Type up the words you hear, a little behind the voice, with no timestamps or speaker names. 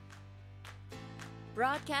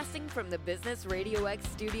Broadcasting from the Business Radio X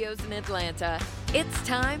studios in Atlanta, it's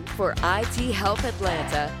time for IT Help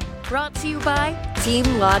Atlanta. Brought to you by Team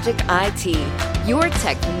Logic IT, your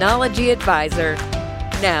technology advisor.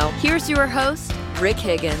 Now, here's your host, Rick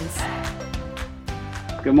Higgins.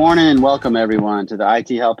 Good morning and welcome everyone to the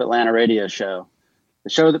IT Help Atlanta radio show, the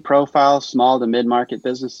show that profiles small to mid-market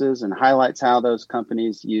businesses and highlights how those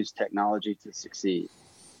companies use technology to succeed.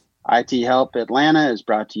 IT Help Atlanta is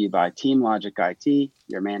brought to you by Team Logic IT,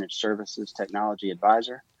 your managed services technology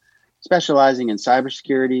advisor. Specializing in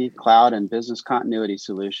cybersecurity, cloud, and business continuity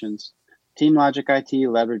solutions, Team Logic IT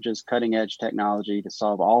leverages cutting-edge technology to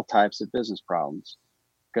solve all types of business problems.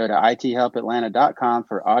 Go to ithelpatlanta.com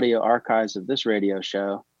for audio archives of this radio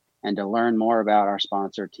show and to learn more about our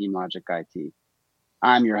sponsor, Team Logic IT.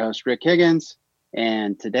 I'm your host, Rick Higgins,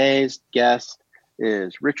 and today's guest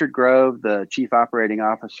is Richard Grove, the Chief Operating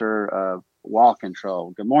Officer of Wall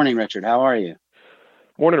Control. Good morning, Richard. How are you?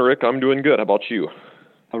 Morning, Rick. I'm doing good. How about you?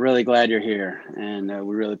 I'm really glad you're here, and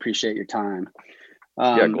we really appreciate your time.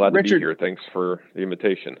 Glad Richard, to be here. Thanks for the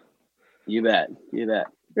invitation. You bet. You bet.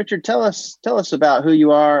 Richard, tell us about who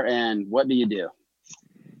you are and what do you do?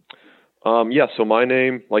 So my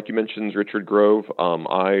name, like you mentioned, is Richard Grove.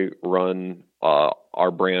 I run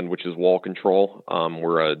our brand, which is Wall Control.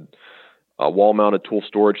 We're a wall-mounted tool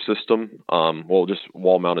storage system. Just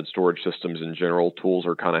wall-mounted storage systems in general. Tools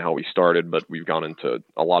are kind of how we started, but we've gone into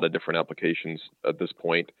a lot of different applications at this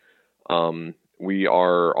point. We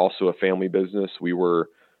are also a family business.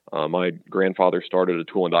 My grandfather started a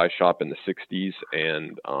tool and die shop in the 60s,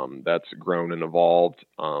 and that's grown and evolved.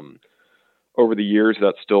 Over the years,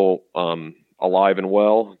 that's still alive and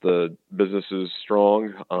well. The business is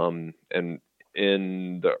strong, and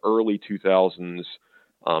in the early 2000s,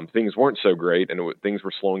 things weren't so great, and things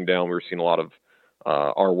were slowing down. We were seeing a lot of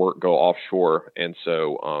our work go offshore, and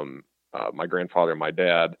so my grandfather and my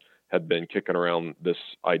dad had been kicking around this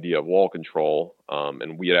idea of wall control,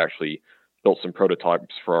 and we had actually built some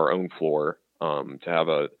prototypes for our own floor to have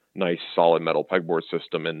a nice solid metal pegboard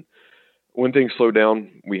system. And when things slowed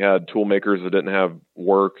down, we had tool makers that didn't have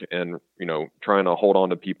work, and trying to hold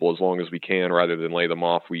on to people as long as we can rather than lay them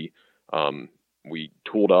off. We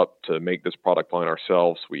tooled up to make this product line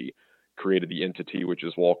ourselves. We created the entity, which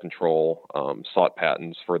is Wall Control, sought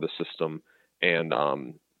patents for the system, and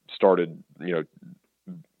started,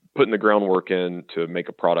 putting the groundwork in to make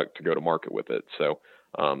a product to go to market with it. So,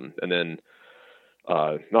 and then,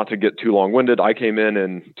 not to get too long-winded, I came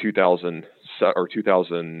in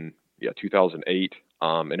 2008,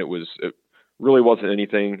 and it really wasn't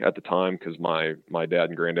anything at the time because my dad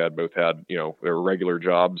and granddad both had, their regular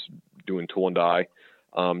jobs doing tool and die.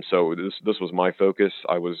 So this was my focus.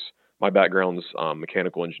 My background's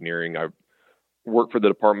mechanical engineering. I worked for the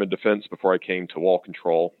Department of Defense before I came to Wall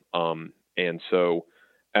Control. And so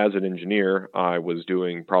as an engineer, I was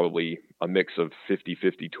doing probably a mix of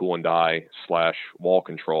 50-50 tool and die / wall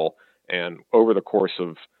control. And over the course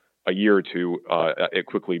of a year or two, it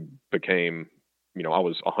quickly became, I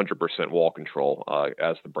was 100% wall control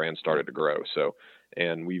as the brand started to grow. So,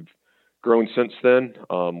 and we've grown since then.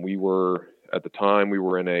 At the time, we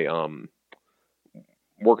were in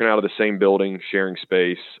working out of the same building, sharing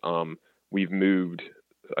space. We've moved,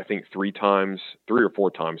 I think, 3 or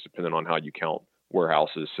 4 times, depending on how you count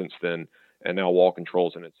warehouses since then. And now Wall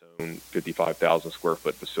Control's in its own 55,000 square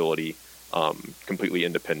foot facility, completely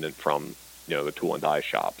independent from, the tool and die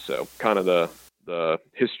shop. So kind of the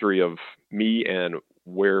history of me and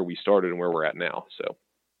where we started and where we're at now. So.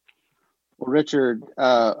 Well, Richard,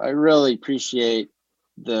 I really appreciate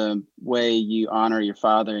the way you honor your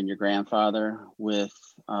father and your grandfather with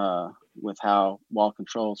how Wall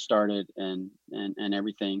Control started and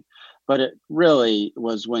everything. But it really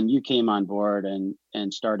was when you came on board and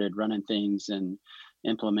started running things and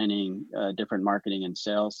implementing different marketing and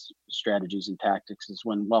sales strategies and tactics is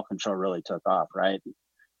when Wall Control really took off, right? I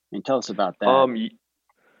mean, tell us about that.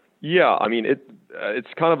 Yeah, I mean,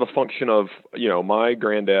 it's kind of a function of, my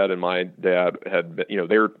granddad and my dad had been,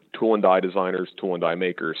 they're tool and die designers, tool and die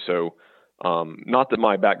makers. So not that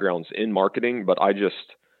my background's in marketing, but I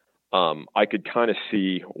could kind of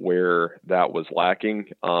see where that was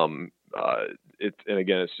lacking. And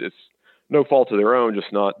again, it's no fault of their own,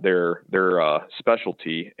 just not their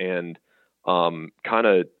specialty, and kind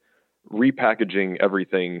of repackaging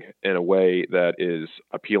everything in a way that is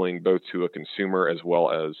appealing both to a consumer as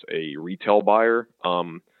well as a retail buyer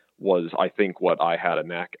was, I think, what I had a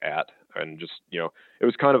knack at. And just, it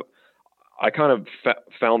was I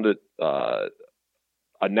found it,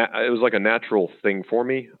 it was like a natural thing for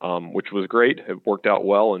me, which was great. It worked out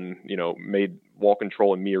well and, made Wall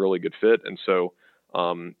Control and me a really good fit. And so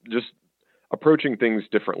approaching things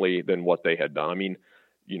differently than what they had done. I mean,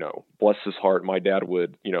 bless his heart, my dad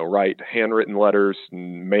would, write handwritten letters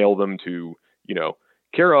and mail them to,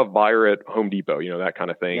 care of buyer at Home Depot, that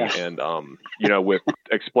kind of thing. Yeah. And, with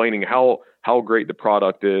explaining how great the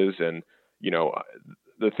product is. And,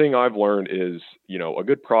 the thing I've learned is, a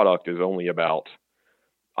good product is only about,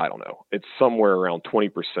 I don't know, it's somewhere around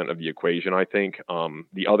 20% of the equation, I think.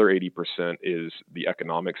 The other 80% is the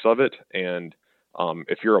economics of it. And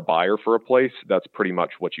if you're a buyer for a place, that's pretty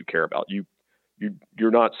much what you care about.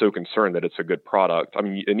 You're not so concerned that it's a good product. I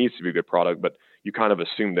mean, it needs to be a good product, but you kind of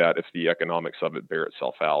assume that if the economics of it bear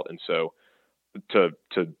itself out. And so to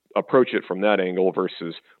approach it from that angle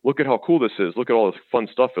versus look at how cool this is, look at all this fun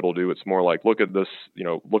stuff it'll do. It's more like, look at this,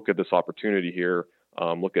 look at this opportunity here.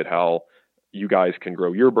 Look at how you guys can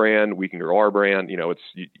grow your brand. We can grow our brand.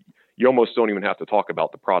 You almost don't even have to talk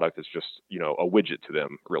about the product. It's just, a widget to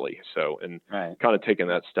them really. So, and Right. kind of taking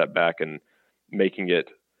that step back and making it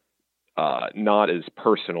not as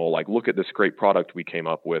personal, like look at this great product we came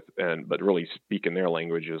up with, but really speaking their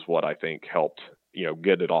language is what I think helped,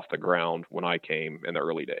 get it off the ground when I came in the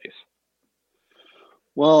early days.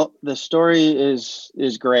 Well, the story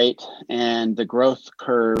is great, and the growth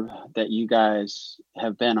curve that you guys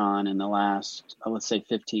have been on in the last, let's say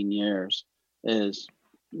 15 years is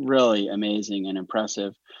really amazing and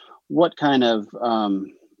impressive. What kind of,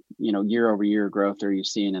 year over year growth are you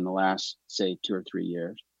seeing in the last, say, 2 or 3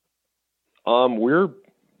 years? We're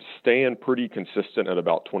staying pretty consistent at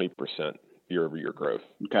about 20% year over year growth,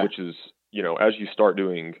 Okay. which is, as you start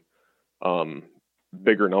doing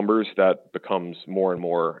bigger numbers, that becomes more and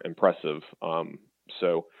more impressive.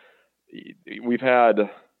 So we've had,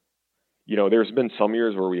 there's been some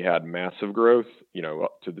years where we had massive growth,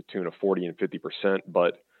 up to the tune of 40 and 50%.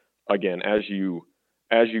 But again, as you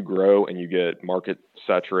grow and you get market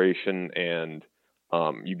saturation and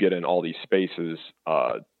you get in all these spaces,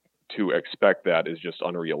 to expect that is just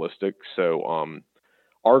unrealistic. So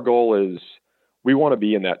our goal is we want to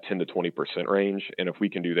be in that 10 to 20% range. And if we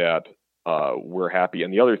can do that, we're happy.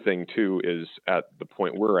 And the other thing too is at the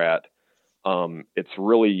point we're at, it's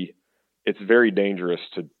very dangerous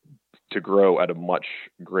to grow at a much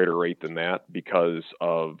greater rate than that because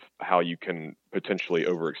of how you can potentially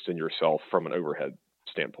overextend yourself from an overhead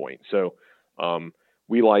standpoint. So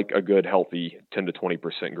we like a good, healthy 10 to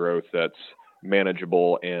 20% growth that's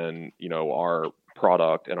manageable, and our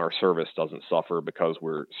product and our service doesn't suffer because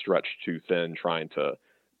we're stretched too thin trying to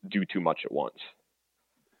do too much at once.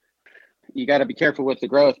 You got to be careful with the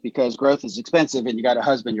growth because growth is expensive, and you got to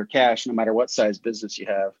husband your cash no matter what size business you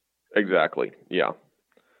have. Exactly. Yeah.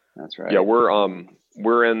 That's right. Yeah,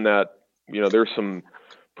 we're in that, there's some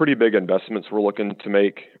pretty big investments we're looking to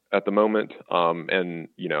make at the moment. And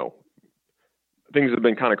things have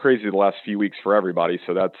been kind of crazy the last few weeks for everybody.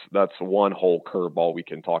 So that's one whole curveball we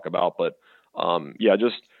can talk about. But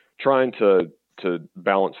just trying to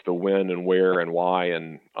balance the when and where and why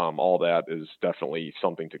and all that is definitely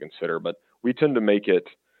something to consider. But we tend to make it.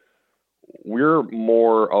 We're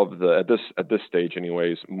more of at this stage,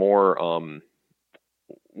 anyways.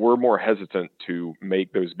 We're more hesitant to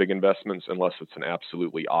make those big investments unless it's an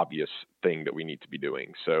absolutely obvious thing that we need to be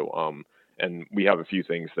doing. So, and we have a few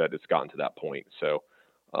things that it's gotten to that point. So,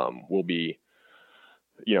 we'll be,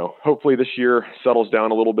 hopefully this year settles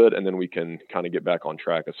down a little bit, and then we can kind of get back on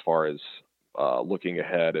track as far as looking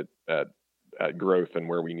ahead at growth and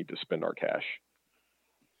where we need to spend our cash.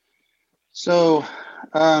 So,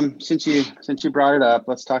 since you brought it up,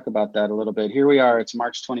 let's talk about that a little bit. Here we are. It's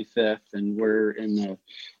March 25th, and we're in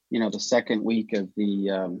the second week of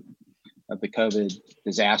the COVID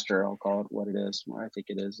disaster. I'll call it what it is. Well, I think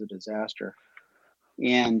it is a disaster.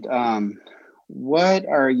 And what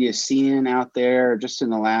are you seeing out there just in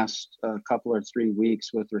the last couple or 3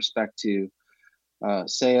 weeks with respect to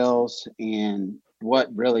sales, and what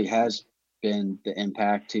really has been the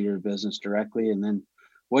impact to your business directly? And then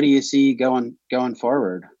what do you see going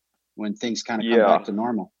forward when things kind of come back to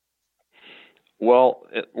normal? Well,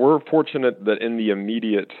 we're fortunate that in the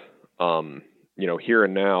immediate, here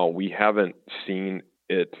and now, we haven't seen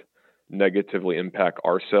it negatively impact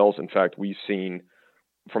our sales. In fact, we've seen,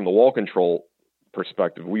 from the wall control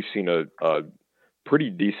perspective, we've seen a pretty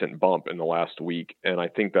decent bump in the last week. And I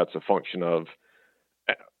think that's a function of,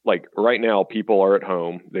 like, right now, people are at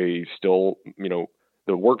home. They still,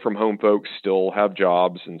 the work from home folks still have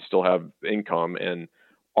jobs and still have income. And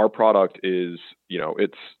our product is,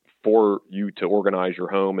 it's for you to organize your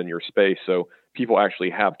home and your space. So people actually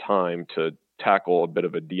have time to tackle a bit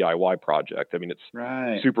of a DIY project. I mean, it's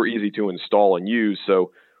right. Super easy to install and use.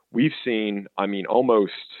 So we've seen,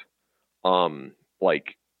 almost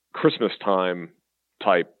like Christmas time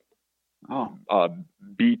type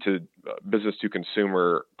B to business to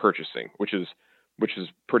consumer purchasing, which is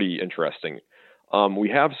pretty interesting. We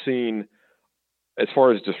have seen, as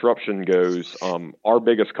far as disruption goes, our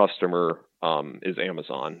biggest customer is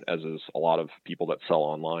Amazon, as is a lot of people that sell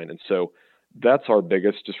online. And so that's our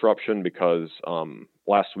biggest disruption because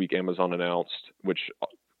last week Amazon announced, which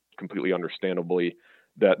completely understandably,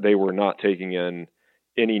 that they were not taking in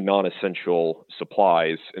any non-essential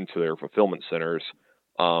supplies into their fulfillment centers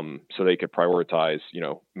so they could prioritize,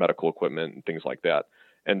 medical equipment and things like that.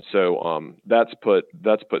 And so that's put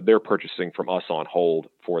their purchasing from us on hold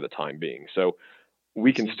for the time being. So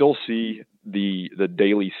we can still see the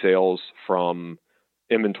daily sales from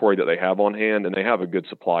inventory that they have on hand, and they have a good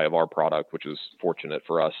supply of our product, which is fortunate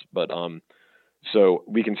for us. But so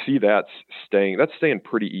we can see that's staying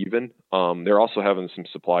pretty even. They're also having some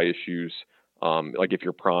supply issues. Like if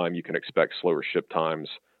you're Prime, you can expect slower ship times.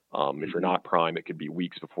 If you're not Prime, it could be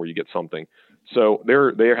weeks before you get something. So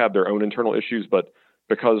they have their own internal issues, but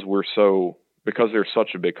because they're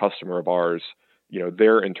such a big customer of ours,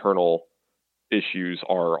 their internal issues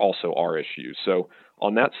are also our issues. So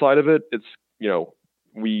on that side of it, it's,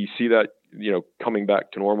 we see that, coming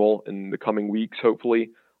back to normal in the coming weeks, hopefully.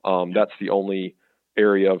 That's the only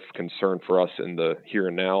area of concern for us in the here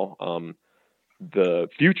and now. The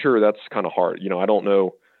future, that's kind of hard. I don't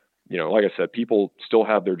know, like I said, people still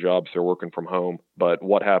have their jobs, they're working from home, but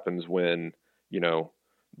what happens when,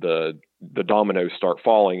 the dominoes start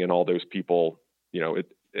falling and all those people,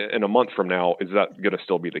 in a month from now, is that going to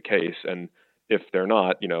still be the case? And if they're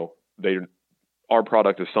not, our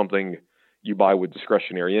product is something you buy with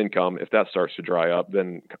discretionary income. If that starts to dry up,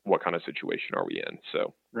 then what kind of situation are we in?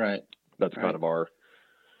 So that's kind of our,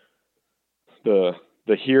 the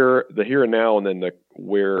here and now, and then the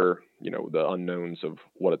where, the unknowns of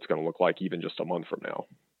what it's going to look like even just a month from now.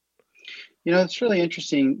 It's really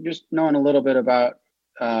interesting just knowing a little bit about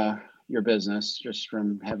your business, just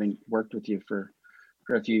from having worked with you for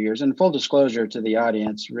a few years. And full disclosure to the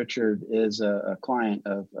audience, Richard is a client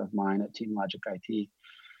of mine at Team Logic IT.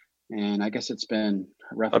 And I guess it's been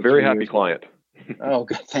roughly a very happy client. Oh,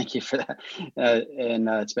 good. Thank you for that. And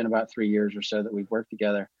it's been about 3 years or so that we've worked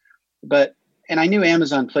together. And I knew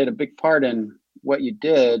Amazon played a big part in what you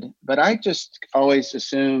did, but I just always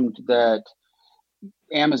assumed that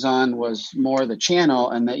Amazon was more the channel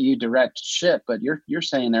and that you direct ship, but you're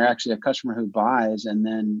saying they're actually a customer who buys and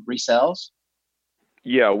then resells?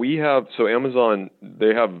 Yeah, so Amazon,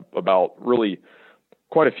 they have about really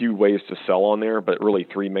quite a few ways to sell on there, but really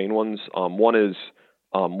three main ones. One is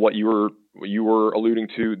what you were alluding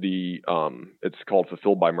to, it's called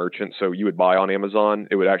Fulfilled by Merchant. So you would buy on Amazon.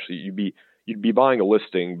 It would actually, you'd be buying a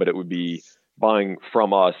listing, but it would be buying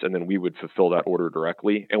from us, and then we would fulfill that order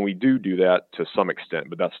directly. And we do that to some extent,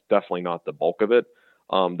 but that's definitely not the bulk of it.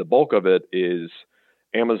 The bulk of it is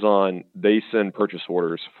Amazon, they send purchase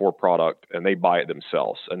orders for product and they buy it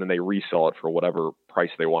themselves, and then they resell it for whatever price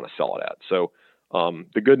they want to sell it at. So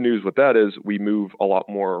the good news with that is we move a lot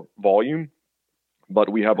more volume, but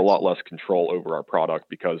we have a lot less control over our product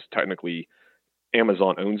because technically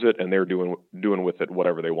Amazon owns it and they're doing with it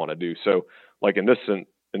whatever they want to do. So like in this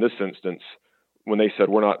instance, when they said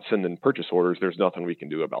we're not sending purchase orders, there's nothing we can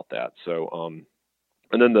do about that. So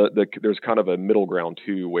and then there's kind of a middle ground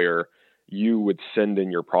too, where you would send in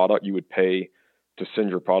your product, you would pay to send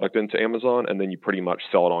your product into Amazon, and then you pretty much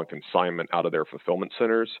sell it on consignment out of their fulfillment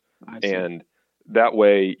centers. And that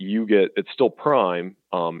way it's still Prime,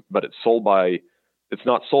 but it's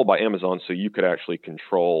not sold by Amazon. So you could actually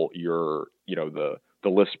control your, the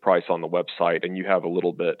list price on the website, and you have a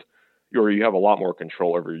lot more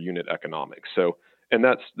control over your unit economics. So, and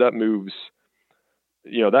that moves,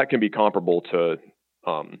 that can be comparable to,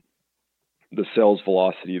 the sales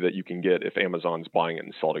velocity that you can get if Amazon's buying it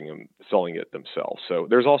and selling it themselves. So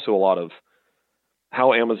there's also a lot of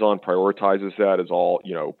how Amazon prioritizes that is all,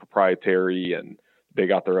 proprietary, and they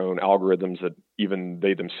got their own algorithms that even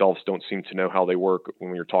they themselves don't seem to know how they work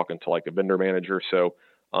when you're talking to like a vendor manager. So,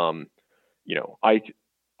 I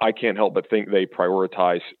can't help but think they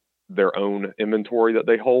prioritize their own inventory that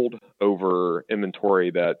they hold over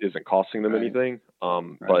inventory that isn't costing them anything.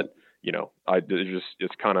 But,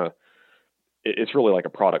 it's really like a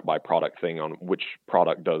product by product thing on which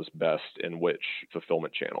product does best in which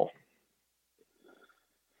fulfillment channel.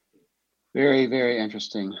 Very, very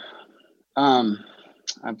interesting. I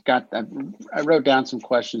wrote down some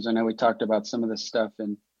questions. I know we talked about some of this stuff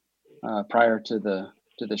prior to the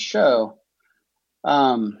show.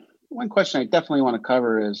 One question I definitely want to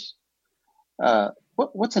cover is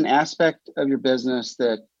what's an aspect of your business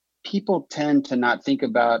that people tend to not think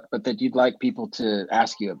about, but that you'd like people to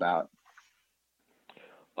ask you about?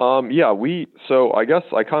 So I guess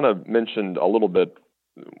I kind of mentioned a little bit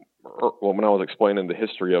when I was explaining the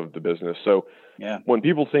history of the business. So Yeah. when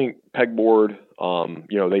people think pegboard,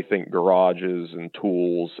 they think garages and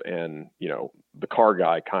tools and, the car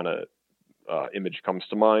guy kind of image comes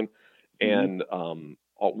to mind. Mm-hmm. And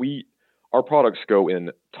our products go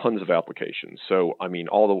in tons of applications. So, I mean,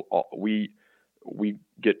 we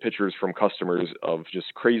get pictures from customers of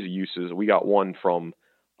just crazy uses. We got one from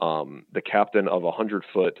the captain of a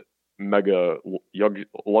 100-foot mega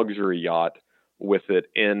luxury yacht with it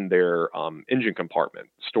in their engine compartment,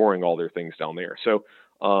 storing all their things down there. So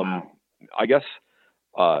Wow. I guess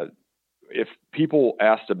if people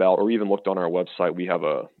asked about or even looked on our website, we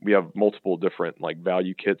have multiple different like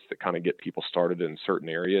value kits that kind of get people started in certain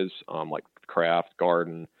areas, like craft,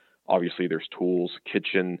 garden. Obviously, there's tools,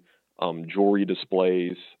 kitchen, jewelry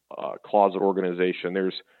displays, closet organization.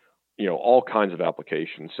 There's all kinds of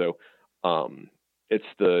applications. So it's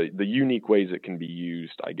the unique ways it can be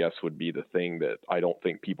used, I guess, would be the thing that I don't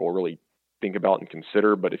think people really think about and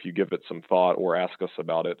consider. But if you give it some thought or ask us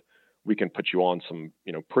about it, we can put you on some,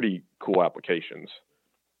 pretty cool applications.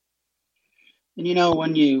 And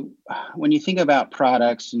when you think about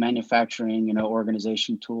products, manufacturing,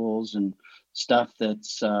 organization tools and stuff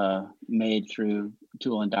that's made through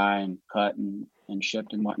tool and die and cut and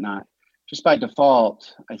shipped and whatnot, just by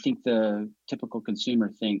default, I think the typical consumer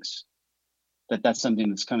thinks that that's something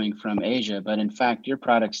that's coming from Asia, but in fact, your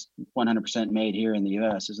product's 100% made here in the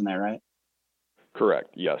U.S. Isn't that right?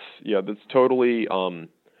 Correct. Yes. Yeah. That's totally,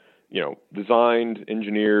 designed,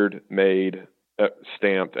 engineered, made,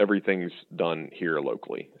 stamped. Everything's done here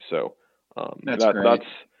locally. So That's great.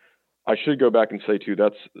 I should go back and say too,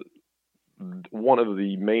 that's one of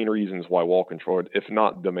the main reasons why Wall Control, if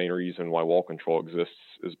not the main reason why Wall Control exists,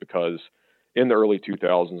 is because in the early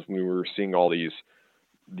 2000s, when we were seeing all these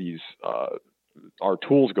our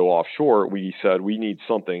tools go offshore, we said we need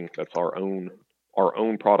something that's our own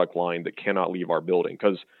product line that cannot leave our building.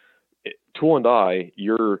 Because tool and die,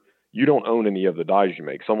 you don't own any of the dies you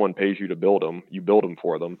make. Someone pays you to build them, you build them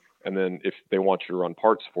for them, and then if they want you to run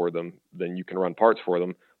parts for them, then you can run parts for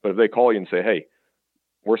them. But if they call you and say, hey,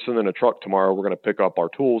 we're sending a truck tomorrow, we're going to pick up our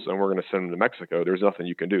tools and we're going to send them to Mexico, there's nothing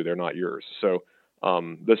you can do. They're not yours. So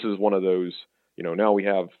this is one of those, now we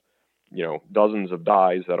have, dozens of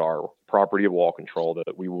dies that are property of Wall Control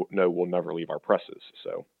that we know will never leave our presses.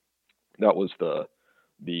 So that was the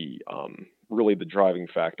really the driving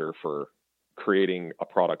factor for creating a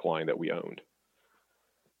product line that we owned.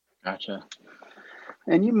 Gotcha.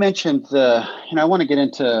 And you mentioned I want to get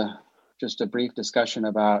into just a brief discussion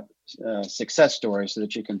about success stories so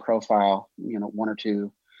that you can profile, one or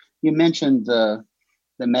two. You mentioned the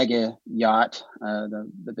mega yacht,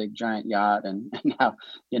 the big giant yacht, and how,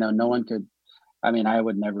 no one could, I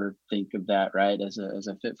would never think of that, right, as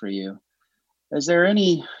a fit for you. Is there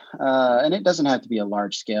any, and it doesn't have to be a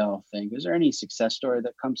large scale thing, is there any success story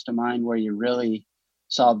that comes to mind where you really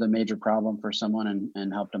solved a major problem for someone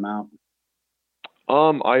and helped them out?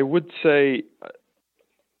 I would say,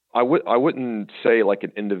 I wouldn't say like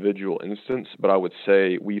an individual instance, but I would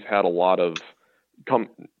say we have a lot of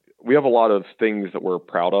things that we're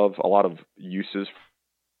proud of, a lot of uses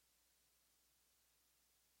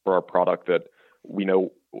for our product that we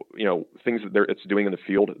know, things that it's doing in the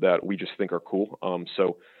field that we just think are cool.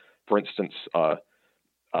 So for instance,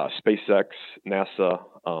 SpaceX, NASA,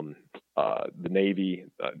 the Navy,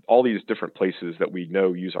 all these different places that we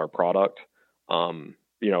know use our product,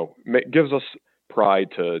 gives us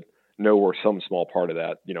pride to know we're some small part of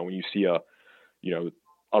that. When you see a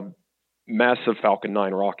massive Falcon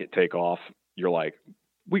 9 rocket take off, you're like,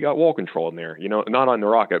 we got Wall Control in there, not on the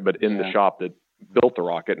rocket, but in the shop that built the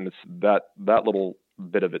rocket. And it's that little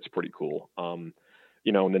bit of it's pretty cool. In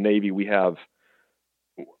the Navy, we have,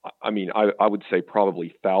 I would say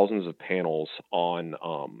probably thousands of panels on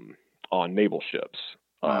naval ships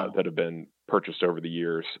that have been purchased over the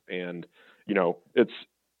years. And,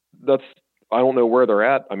 I don't know where they're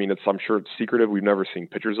at. I'm sure it's secretive. We've never seen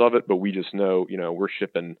pictures of it, but we just know, we're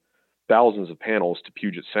shipping thousands of panels to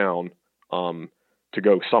Puget Sound to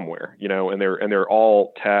go somewhere, and they're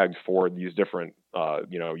all tagged for these different,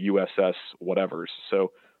 USS whatevers.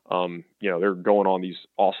 So, they're going on these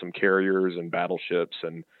awesome carriers and battleships.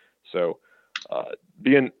 And so,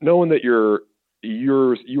 knowing that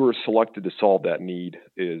you were selected to solve that need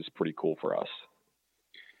is pretty cool for us.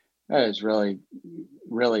 That is really,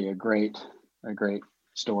 really a great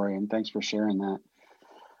story, and thanks for sharing that.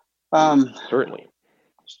 Certainly.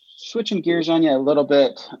 Switching gears on you a little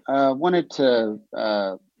bit, wanted to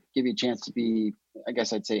give you a chance to be, I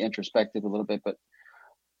guess I'd say introspective a little bit, but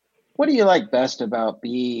what do you like best about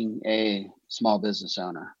being a small business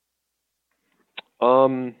owner?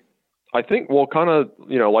 I think, well, kind of,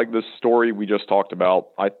 like this story we just talked about,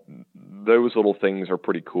 those little things are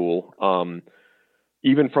pretty cool.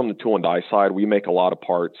 Even from the tool and die side, we make a lot of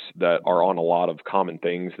parts that are on a lot of common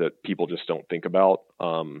things that people just don't think about,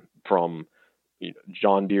 from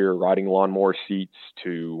John Deere riding lawnmower seats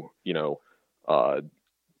to,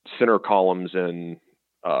 center columns in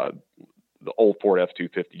the old Ford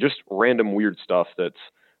F-250, just random weird stuff that's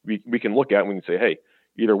we can look at and we can say, hey,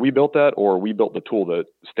 either we built that or we built the tool that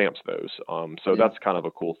stamps those. So that's kind of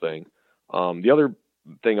a cool thing. The other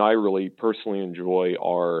thing I really personally enjoy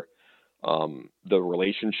are the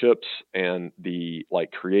relationships and the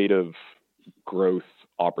creative growth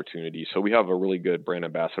opportunities. So we have a really good brand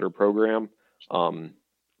ambassador program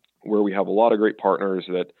where we have a lot of great partners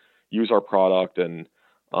that use our product, and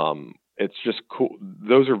it's just cool.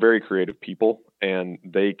 Those are very creative people, and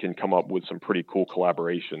they can come up with some pretty cool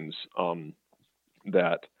collaborations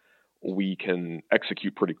that we can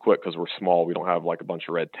execute pretty quick because we're small. We don't have a bunch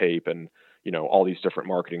of red tape and, all these different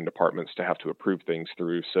marketing departments to have to approve things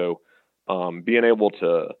through. So being able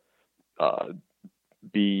to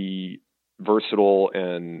be versatile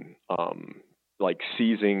and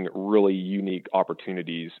seizing really unique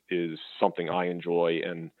opportunities is something I enjoy,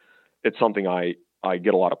 and it's something I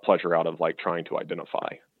get a lot of pleasure out of, trying to identify.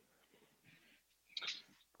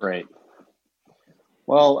 Great.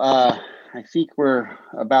 Well, I think we're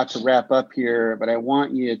about to wrap up here, but I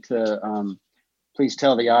want you to please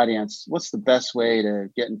tell the audience what's the best way to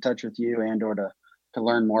get in touch with you and or to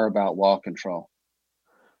learn more about Wall Control.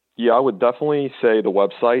 Yeah, I would definitely say the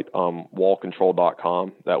website,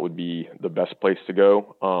 wallcontrol.com. That would be the best place to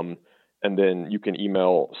go. And then you can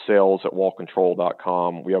email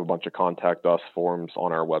sales@wallcontrol.com. We have a bunch of contact us forms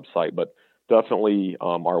on our website, but definitely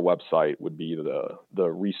our website would be the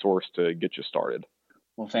resource to get you started.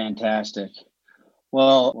 Well, fantastic.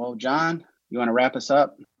 Well, John, you want to wrap us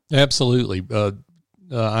up? Absolutely.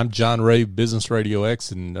 I'm John Rave, Business Radio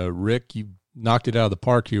X, and Rick, you knocked it out of the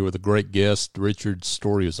park here with a great guest. Richard's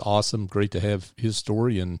story is awesome. Great to have his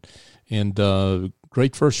story, and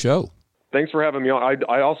great first show. Thanks for having me on.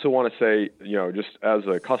 I also want to say, just as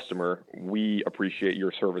a customer, we appreciate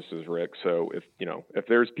your services, Rick. So if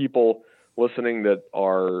there's people listening that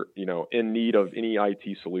are, in need of any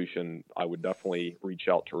IT solution, I would definitely reach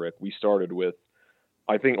out to Rick. We started with,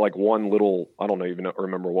 I think, one little, I don't even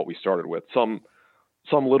remember what we started with, some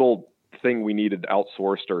little thing we needed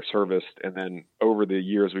outsourced or serviced. And then over the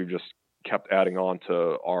years, we've just kept adding on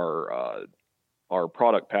to our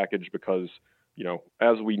product package because,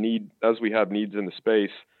 as we have needs in the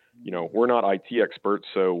space, we're not IT experts,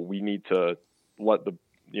 so we need to let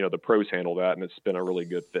the pros handle that. And it's been a really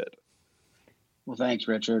good fit. Well, thanks,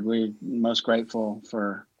 Richard. We're most grateful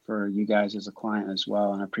for you guys as a client as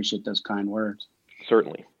well, and I appreciate those kind words.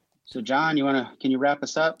 Certainly. So, John, can you wrap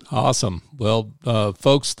us up? Awesome. Well,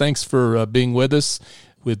 folks, thanks for being with us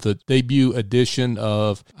with the debut edition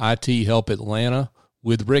of IT Help Atlanta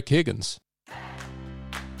with Rick Higgins.